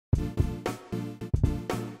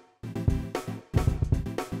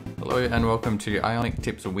Hello and welcome to Ionic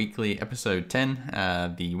Tips Weekly episode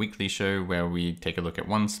 10, the weekly show where we take a look at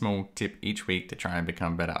one small tip each week to try and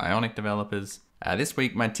become better Ionic developers. This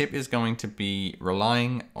week my tip is going to be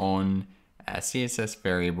relying on CSS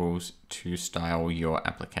variables to style your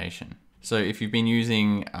application. So if you've been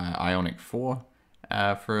using Ionic 4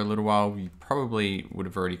 for a little while, you probably would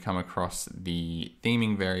have already come across the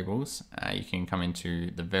theming variables. You can come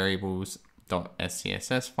into the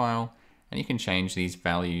variables.scss file and you can change these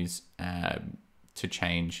values to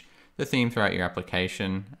change the theme throughout your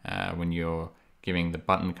application. When you're giving the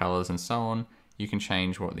button colors and so on, you can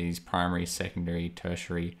change what these primary, secondary,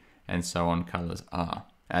 tertiary, and so on colors are.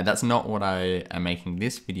 That's not what I am making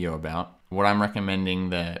this video about. What I'm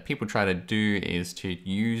recommending that people try to do is to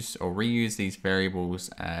use or reuse these variables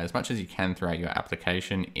as much as you can throughout your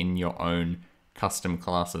application in your own custom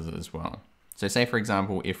classes as well. So say for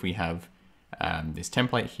example, if we have this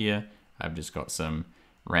template here, I've just got some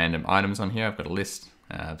random items on here. I've got a list,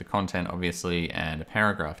 the content obviously, and a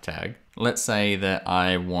paragraph tag. Let's say that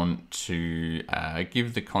I want to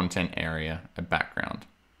give the content area a background.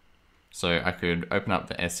 So I could open up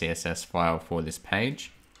the SCSS file for this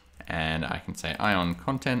page and I can say ion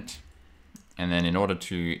content. And then in order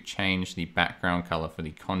to change the background color for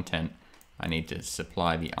the content, I need to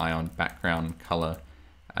supply the ion background color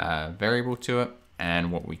variable to it.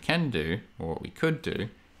 And what we can do, or what we could do,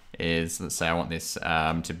 is let's say I want this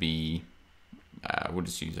to be, we'll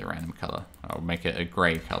just use a random color. I'll make it a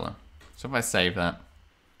gray color. So if I save that,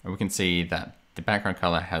 we can see that the background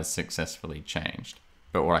color has successfully changed.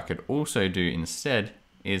 But what I could also do instead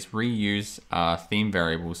is reuse our theme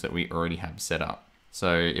variables that we already have set up.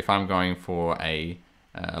 So if I'm going for a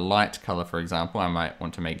light color, for example, I might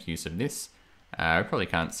want to make use of this. I probably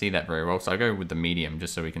can't see that very well, so I'll go with the medium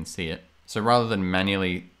just so we can see it. So rather than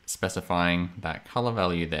manually specifying that color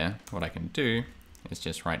value there, what I can do is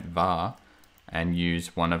just write var and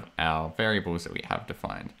use one of our variables that we have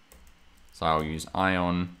defined. So I'll use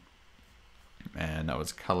ion, and that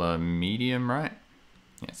was color medium, right?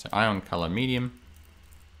 Yeah, so ion color medium,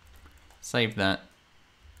 save that.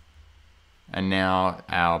 And now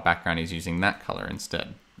our background is using that color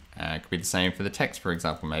instead. It could be the same for the text, for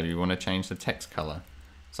example. Maybe we want to change the text color.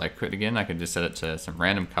 So I could just set it to some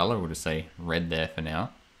random color. We'll just say red there for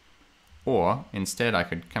now. Or instead I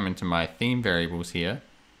could come into my theme variables here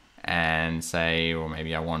and say, or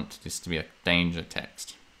maybe I want this to be a danger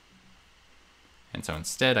text. And so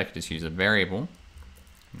instead I could just use a variable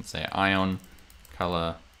and say ion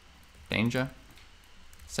color danger,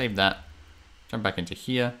 save that, jump back into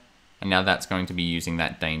here, and now that's going to be using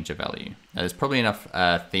that danger value. Now there's probably enough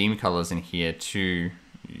theme colors in here to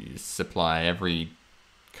supply every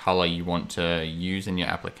color you want to use in your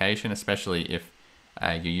application, especially if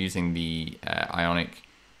you're using the Ionic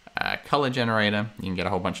color generator. You can get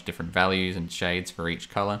a whole bunch of different values and shades for each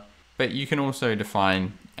color, but you can also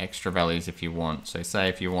define extra values if you want. So say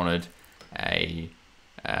if you wanted a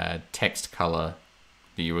text color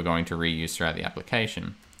that you were going to reuse throughout the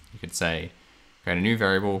application, you could say create a new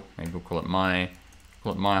variable, maybe we'll call it my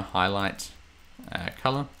highlight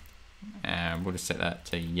color, and we'll just set that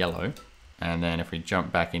to yellow. And then if we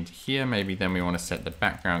jump back into here, maybe then we want to set the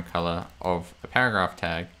background color of the paragraph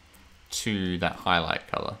tag to that highlight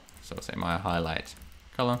color. So I'll say my highlight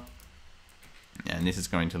color. And this is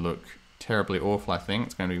going to look terribly awful, I think.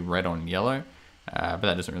 It's going to be red on yellow, but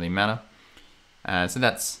that doesn't really matter. So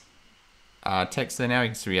that's our text there now. You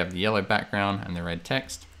can see we have the yellow background and the red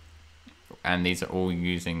text. And these are all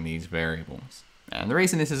using these variables. And the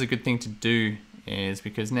reason this is a good thing to do is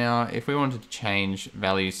because now if we wanted to change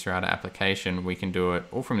values throughout our application, we can do it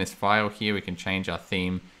all from this file here. We can change our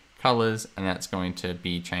theme colors, and that's going to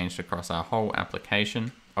be changed across our whole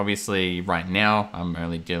application. Obviously right now I'm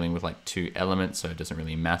only dealing with like 2 elements, so it doesn't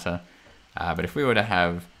really matter. But if we were to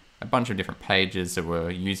have a bunch of different pages that were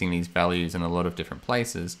using these values in a lot of different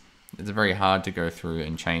places, it's very hard to go through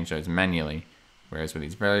and change those manually. Whereas with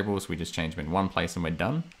these variables, we just change them in one place and we're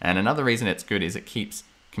done. And another reason it's good is it keeps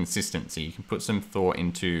consistency. You can put some thought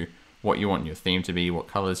into what you want your theme to be, what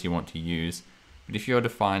colors you want to use. But if you're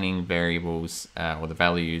defining variables or the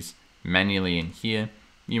values manually in here,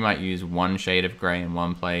 you might use one shade of gray in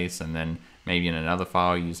one place and then maybe in another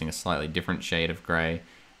file using a slightly different shade of gray.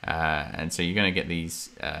 And so you're going to get these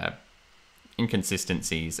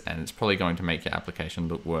inconsistencies, and it's probably going to make your application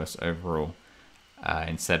look worse overall,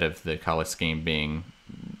 instead of the color scheme being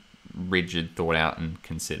rigid, thought out, and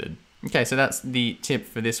considered. Okay, so that's the tip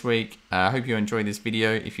for this week. I hope you enjoyed this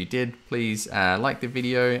video. If you did, please like the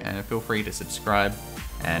video and feel free to subscribe,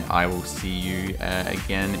 and I will see you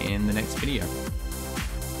again in the next video.